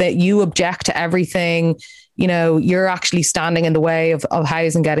refuse, that you object to everything, you know, you're actually standing in the way of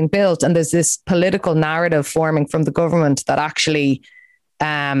housing getting built. And there's this political narrative forming from the government that actually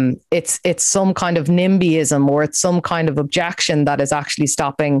it's some kind of NIMBYism, or it's some kind of objection that is actually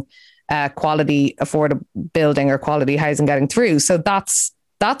stopping quality affordable building or quality housing getting through. So that's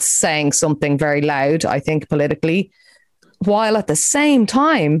saying something very loud, I think, politically, while at the same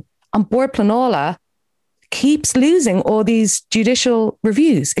time, Bord Pleanála keeps losing all these judicial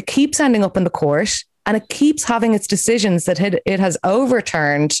reviews. It keeps ending up in the court, and it keeps having its decisions that it has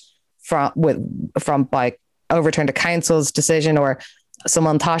overturned by overturned a council's decision or some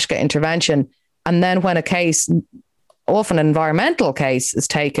An Taisce intervention. And then when a case, often an environmental case, is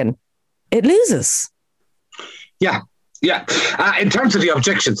taken, it loses. Yeah. In terms of the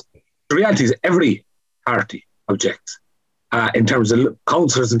objections, the reality is every party objects. In terms of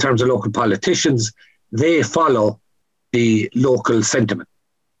councillors, in terms of local politicians, they follow the local sentiment,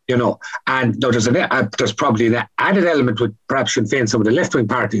 you know. And now there's probably an added element with perhaps Sinn Féin, some of the left-wing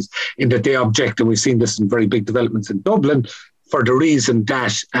parties, in that they object, and we've seen this in very big developments in Dublin, for the reason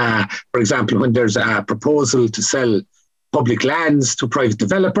that, for example, when there's a proposal to sell public lands to a private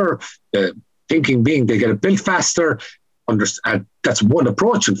developer, the thinking being they get it built faster. That's one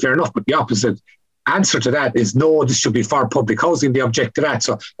approach, and fair enough, but the opposite answer to that is no, this should be for public housing. They object to that.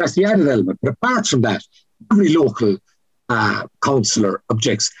 So that's the added element. But apart from that, every local councillor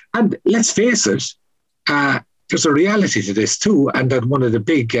objects. And let's face it, there's a reality to this too, and that one of the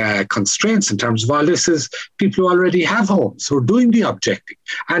big constraints in terms of all this is people who already have homes who are doing the objecting.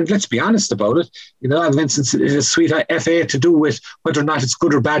 And let's be honest about it, in a lot of instances, it is sweet FA to do with whether or not it's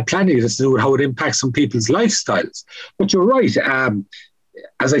good or bad planning. It has to do with how it impacts on people's lifestyles. But you're right,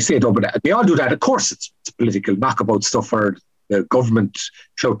 as I say, though, but they all do that. Of course, it's political knockabout stuff, or the government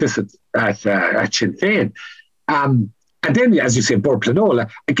showed this at Sinn Féin. And then, as you say, Bord Pleanála,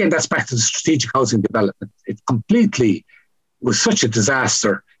 again, that's back to the strategic housing development. It completely was such a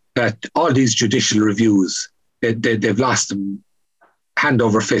disaster that all these judicial reviews, they've lost them hand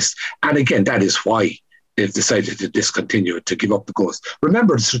over fist. And again, that is why they've decided to discontinue it, to give up the ghost.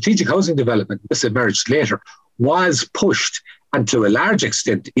 Remember, the strategic housing development, this emerged later, was pushed and to a large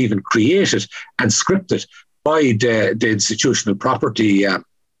extent even created and scripted by the institutional property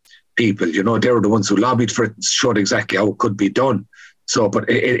people. You know, they were the ones who lobbied for it and showed exactly how it could be done. So, but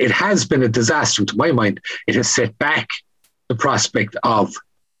it has been a disaster. To my mind, it has set back the prospect of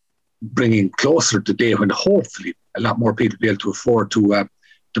bringing closer the day when hopefully a lot more people will be able to afford to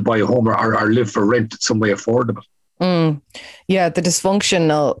buy a home or live for rent in some way affordable. Yeah, the dysfunction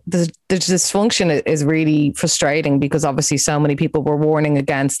is really frustrating because obviously so many people were warning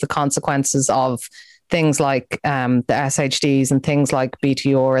against the consequences of things like the SHDs and things like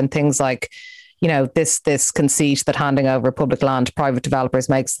BTR and things like, this conceit that handing over public land to private developers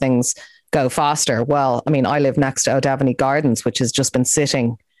makes things go faster. Well, I mean, I live next to O'Devany Gardens, which has just been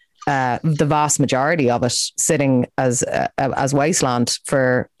sitting, the vast majority of it sitting as wasteland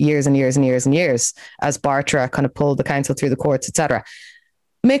for years and years and years and years, as Bartra kind of pulled the council through the courts, etc.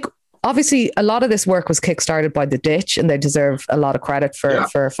 Mick, obviously a lot of this work was kickstarted by The Ditch, and they deserve a lot of credit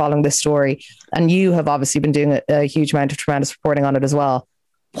for following this story. And you have obviously been doing a huge amount of tremendous reporting on it as well.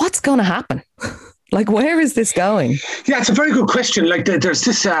 What's going to happen? Like, where is this going? Yeah, it's a very good question. Like, there's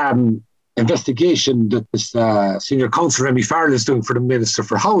this investigation that this senior counsel Remy Farrell is doing for the Minister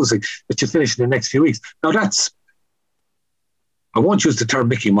for Housing that should finish in the next few weeks. Now, I won't use the term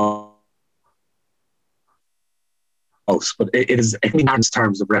Mickey Mouse, but it is in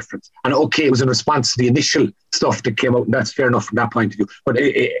terms of reference. And okay, it was in response to the initial stuff that came out, and that's fair enough from that point of view. But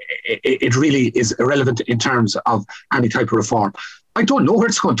it really is irrelevant in terms of any type of reform. I don't know where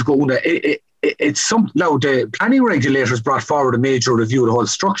it's going to go. Now, the planning regulators brought forward a major review of the whole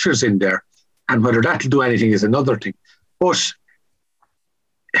structures in there, and whether that'll do anything is another thing. But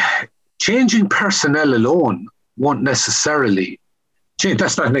changing personnel alone won't necessarily change.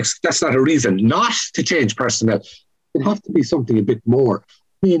 That's not a reason not to change personnel. It has to be something a bit more.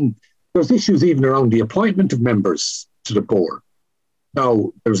 I mean, there's issues even around the appointment of members to the board.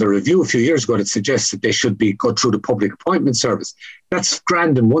 Now, there was a review a few years ago that suggests that they should go through the public appointment service. That's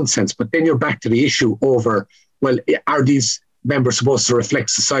grand in one sense, but then you're back to the issue over, well, are these members supposed to reflect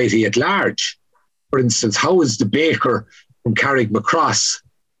society at large? For instance, how is the baker from Carrickmacross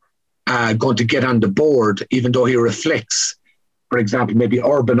going to get on the board, even though he reflects, for example, maybe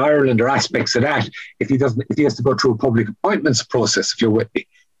urban Ireland or aspects of that, if he has to go through a public appointments process, if you're with me?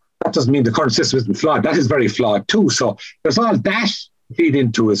 That doesn't mean the current system isn't flawed. That is very flawed too. So there's all that feed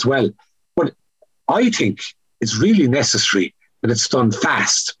into as well. But I think it's really necessary that it's done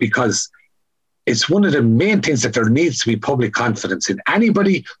fast, because it's one of the main things that there needs to be public confidence in.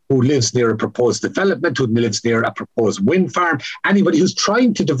 Anybody who lives near a proposed development, who lives near a proposed wind farm, anybody who's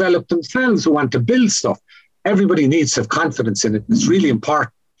trying to develop themselves, who want to build stuff, everybody needs to have confidence in it. It's really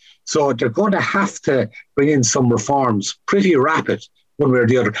important. So they're going to have to bring in some reforms pretty rapid, one way or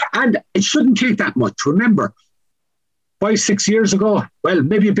the other. And it shouldn't take that much. Remember, 5-6 years ago, well,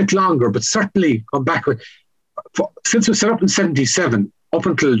 maybe a bit longer, but certainly come back with, since it was set up in 1977, up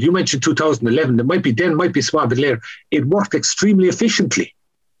until you mentioned 2011, it might be a small bit later, it worked extremely efficiently.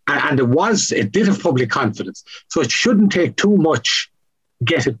 And it did have public confidence. So it shouldn't take too much to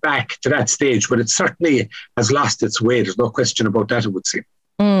get it back to that stage, but it certainly has lost its way. There's no question about that, it would seem.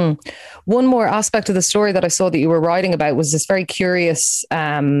 One more aspect of the story that I saw that you were writing about was this very curious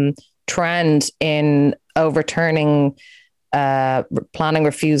trend in overturning planning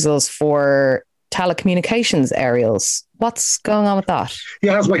refusals for telecommunications aerials. What's going on with that?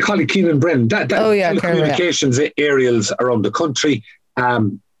 Yeah, that's my colleague Keenan Brennan. Telecommunications aerials around the country,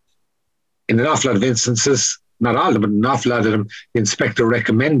 in an awful lot of instances, not all of them, but an awful lot of them, the inspector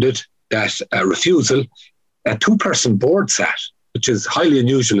recommended that refusal. A two-person board sat, which is highly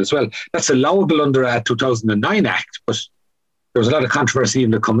unusual as well. That's allowable under a 2009 Act, but there was a lot of controversy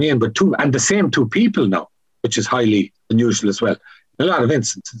even to come in. But the same two people now, which is highly unusual as well. In a lot of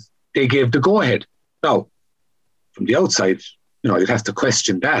instances, they gave the go-ahead. Now, from the outside, you'd have to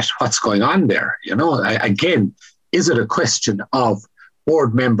question that. What's going on there? Again, is it a question of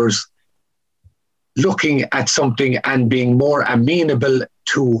board members looking at something and being more amenable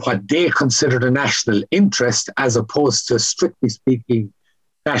to what they consider the national interest, as opposed to, strictly speaking,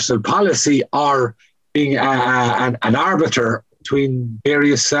 national policy, or being an arbiter between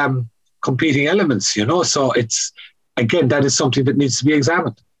various competing elements, So it's, again, that is something that needs to be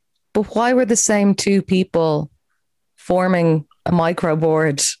examined. But why were the same two people forming a micro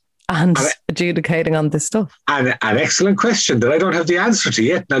board and adjudicating on this stuff? An excellent question that I don't have the answer to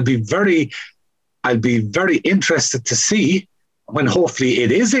yet. And I'll be very interested to see when hopefully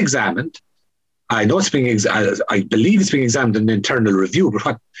it is examined. I know I believe it's being examined in an internal review, but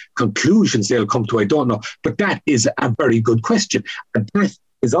what conclusions they'll come to, I don't know. But that is a very good question. And that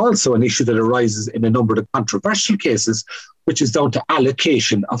is also an issue that arises in a number of the controversial cases, which is down to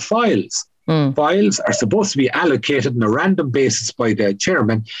allocation of files. Files are supposed to be allocated on a random basis by the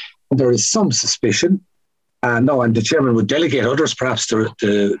chairman, and there is some suspicion. And the chairman would delegate others perhaps to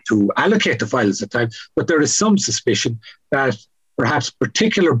allocate the files at times, but there is some suspicion that perhaps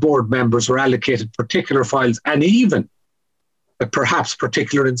particular board members were allocated particular files, and even that perhaps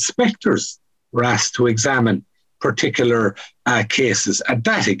particular inspectors were asked to examine particular cases. And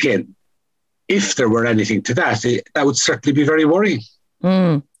that, again, if there were anything to that, that would certainly be very worrying.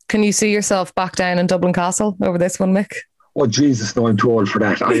 Can you see yourself back down in Dublin Castle over this one, Mick? Oh, Jesus, no, I'm too old for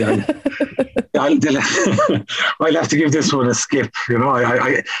that. I'll have to give this one a skip. You know,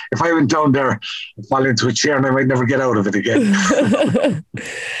 if I went down there and fall into a chair, and I might never get out of it again.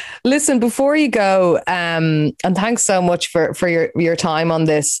 Listen, before you go, and thanks so much for your time on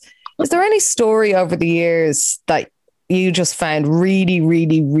this, is there any story over the years that you just found really,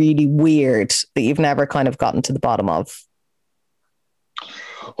 really, really weird that you've never kind of gotten to the bottom of?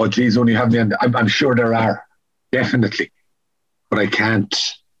 Oh, geez, only have the end. I'm sure there are, definitely, but I can't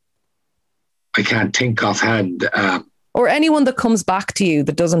think offhand. Or anyone that comes back to you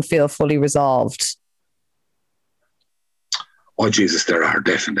that doesn't feel fully resolved. Oh, Jesus, there are,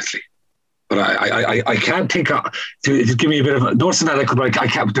 definitely. But I can't think of, to give me a bit of notice that I could write. I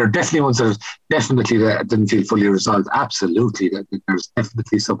can't. But there are definitely ones that didn't feel fully resolved. Absolutely, there's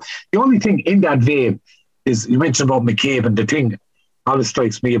definitely some. The only thing in that vein is you mentioned about McCabe, and the thing always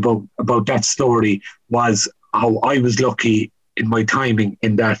strikes me about that story was how I was lucky in my timing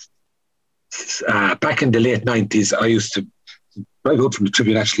in that back in the late 90s, I used to drive out from the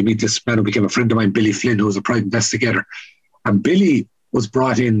Tribune, actually meet this man who became a friend of mine, Billy Flynn, who was a private investigator, and Billy was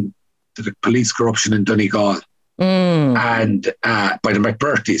brought in to the police corruption in Donegal and by the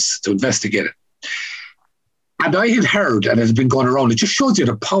McBurties to investigate it. And I had heard, and it had been going around, it just shows you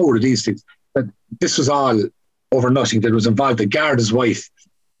the power of these things, that this was all over nothing. There was involved a Garda's wife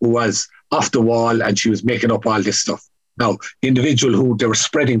who was off the wall, and she was making up all this stuff. Now, the individual who they were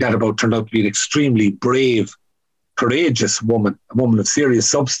spreading that about turned out to be an extremely brave, courageous woman, a woman of serious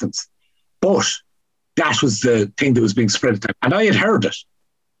substance. But that was the thing that was being spread at the time. And I had heard it.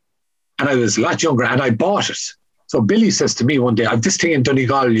 And I was a lot younger, and I bought it. So Billy says to me one day, I've this thing in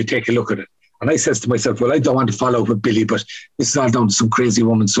Donegal, you take a look at it. And I says to myself, well, I don't want to follow up with Billy, but this is all down to some crazy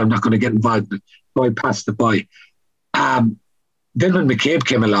woman, so I'm not going to get involved in it. So I passed it by. Then when McCabe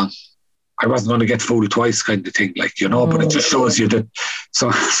came along, I wasn't going to get fooled twice kind of thing, like, you know, but it just shows you that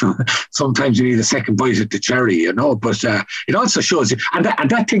so sometimes you need a second bite at the cherry, you know, but it also shows you, and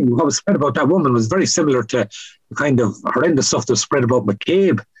that thing, what was said about that woman was very similar to the kind of horrendous stuff that was spread about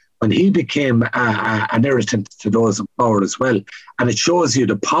McCabe when he became an irritant to those in power as well. And it shows you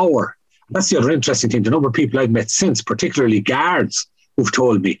the power. That's the other interesting thing. The number of people I've met since, particularly guards, who've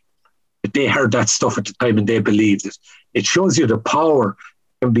told me that they heard that stuff at the time and they believed it. It shows you the power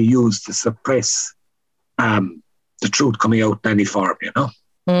can be used to suppress the truth coming out in any form, you know?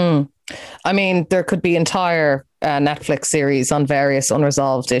 I mean, there could be entire Netflix series on various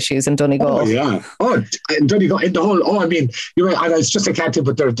unresolved issues in Donegal. Oh, yeah. Oh, in Donegal, in the whole, I mean, and it's just a cat,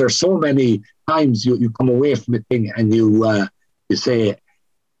 but there's so many times you come away from a thing and you say,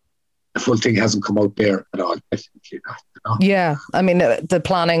 the full thing hasn't come out there at all. Definitely not, you know? Yeah, I mean the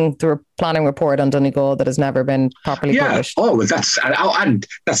planning report on Donegal that has never been properly published. Oh, well, and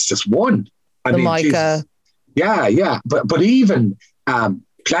that's just one. I mean, Micah. Yeah, but even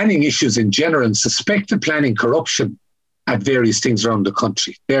planning issues in general and suspected planning corruption at various things around the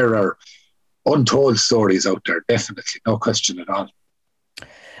country. There are untold stories out there, definitely, no question at all.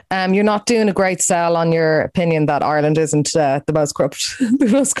 You're not doing a great sell on your opinion that Ireland isn't the most corrupt, in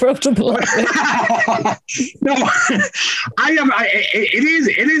the land. No, I am.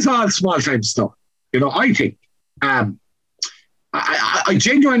 It is all small time stuff. You know, I think. I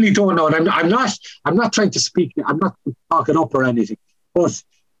genuinely don't know, and I'm not trying to speak. I'm not talking up or anything. But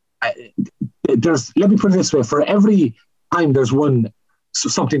let me put it this way: for every time there's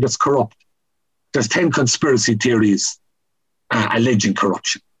something that's corrupt, there's 10 conspiracy theories alleging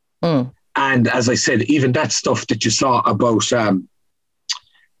corruption. And as I said, even that stuff that you saw about,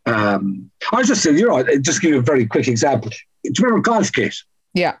 I'll just say, just give you a very quick example. Do you remember Golfgate?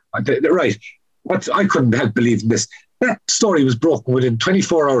 Yeah. Right. I couldn't help believing this. That story was broken within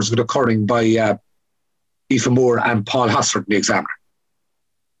 24 hours of it occurring by Aoife Moore and Paul Hosford in the Examiner.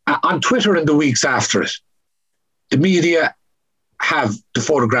 On Twitter in the weeks after it, the media have the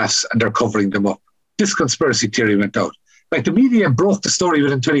photographs and they're covering them up. This conspiracy theory went out. Like, the media broke the story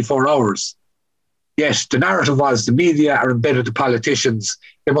within 24 hours. Yet the narrative was the media are embedded to politicians.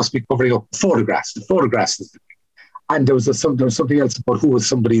 They must be covering up the photographs. The photographs is the thing. And there was something else about who was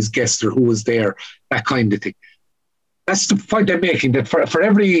somebody's guest or who was there, that kind of thing. That's the point I'm making, that for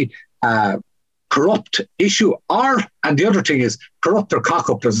every corrupt issue, and the other thing is corrupt or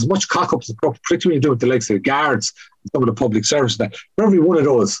cock-up, there's as much cock-up as corrupt, particularly when you do with the likes of the guards and some of the public services. For every one of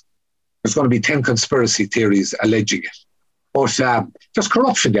those, there's going to be 10 conspiracy theories alleging it. But there's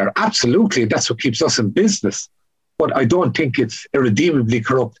corruption there, absolutely. That's what keeps us in business. But I don't think it's irredeemably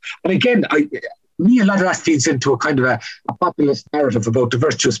corrupt. And again, a lot of that feeds into a kind of a populist narrative about the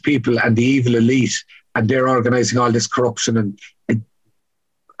virtuous people and the evil elite, and they're organising all this corruption. And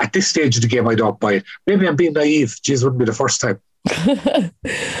at this stage of the game, I don't buy it. Maybe I'm being naive. Geez, wouldn't be the first time.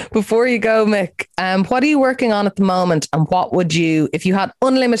 Before you go, Mick, what are you working on at the moment? And what would you, if you had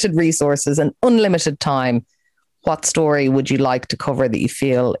unlimited resources and unlimited time, what story would you like to cover that you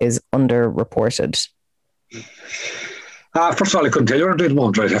feel is underreported? First of all, I couldn't tell you what I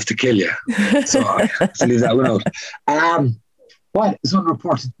won't. I'd have to kill you. So I have to leave that one out. What is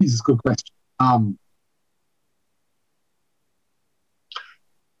unreported? This is a good question.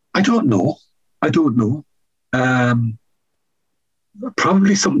 I don't know.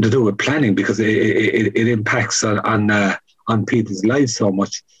 Probably something to do with planning, because it impacts on people's lives so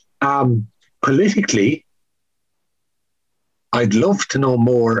much. Politically, I'd love to know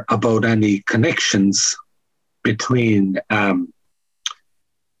more about any connections between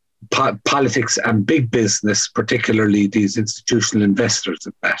politics and big business, particularly these institutional investors,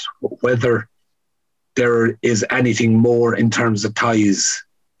 and that, whether there is anything more in terms of ties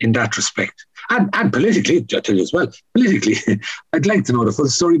in that respect. And politically, I'll tell you as well, politically, I'd like to know the full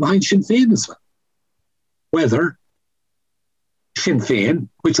story behind Sinn Féin as well. Whether Sinn Féin,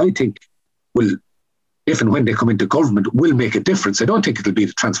 which I think will, if and when they come into government, will make a difference. I don't think it'll be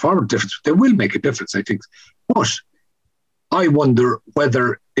the transformative difference, but they will make a difference, I think. But I wonder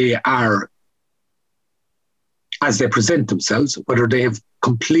whether they are, as they present themselves, whether they have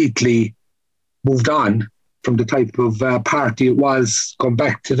completely moved on from the type of party it was going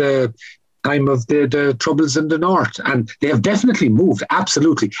back to the time of the troubles in the north. And they have definitely moved,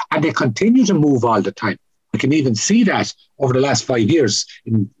 absolutely. And they continue to move all the time. I can even see that over the last 5 years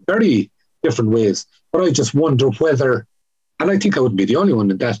in very different ways. But I just wonder whether, and I think I wouldn't be the only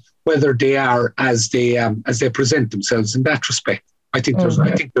one in that, whether they are as they present themselves in that respect. I think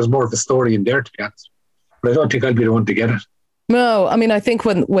there's more of a story in there, to be honest. But I don't think I'll be the one to get it. No, I mean, I think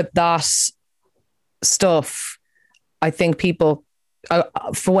with that stuff, I think people,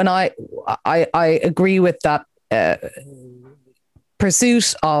 I agree with that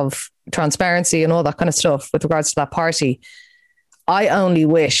pursuit of transparency and all that kind of stuff with regards to that party. I only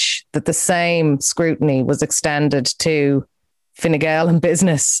wish that the same scrutiny was extended to Fine Gael and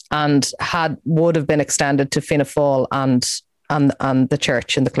business, and would have been extended to Fianna Fáil and the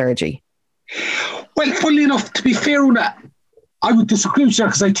church and the clergy. Well, funnily enough, to be fair, Una, I would disagree with you,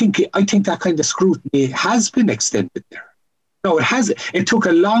 because I think that kind of scrutiny has been extended there. No, it has. It took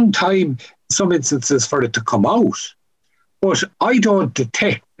a long time, in some instances, for it to come out. But I don't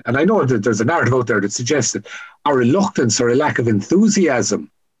detect, and I know that there's a narrative out there that suggests that a reluctance or a lack of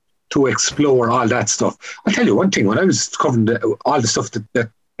enthusiasm to explore all that stuff. I'll tell you one thing, when I was covering all the stuff that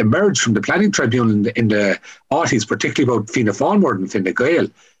emerged from the Planning Tribunal in the 80s, particularly about Fianna Fáil more than Fine Gael,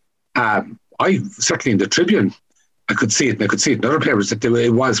 I certainly in the Tribune, I could see it, and I could see it in other papers, that it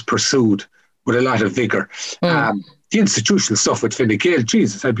was pursued with a lot of vigour. The institutional stuff with Fine Gael,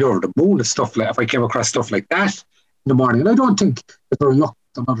 Jesus, I'd be over the moon of stuff like, if I came across stuff like that in the morning. And I don't think that they're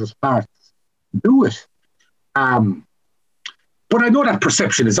reluctant on others' part to do it. But I know that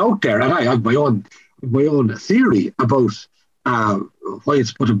perception is out there, and I have my own theory about why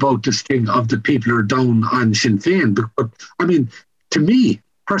it's put about this thing of the people are down on Sinn Féin. But I mean, to me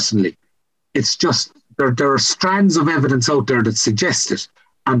personally, it's just there are strands of evidence out there that suggest it,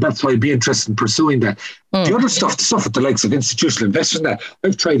 and that's why I'd be interested in pursuing that. The other stuff, the stuff with the likes of institutional investors, and that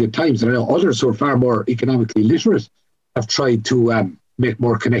I've tried at times, and I know others who are far more economically literate have tried to make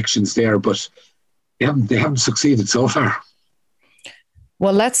more connections there, but they haven't succeeded so far.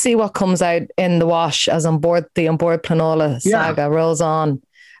 Well, let's see what comes out in the wash as the On Board Pleanála saga rolls on.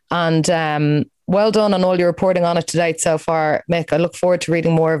 And well done on all your reporting on it to date so far, Mick. I look forward to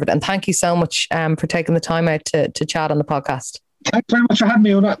reading more of it. And thank you so much for taking the time out to chat on the podcast. Thanks very much for having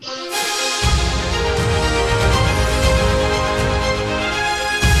me, Una.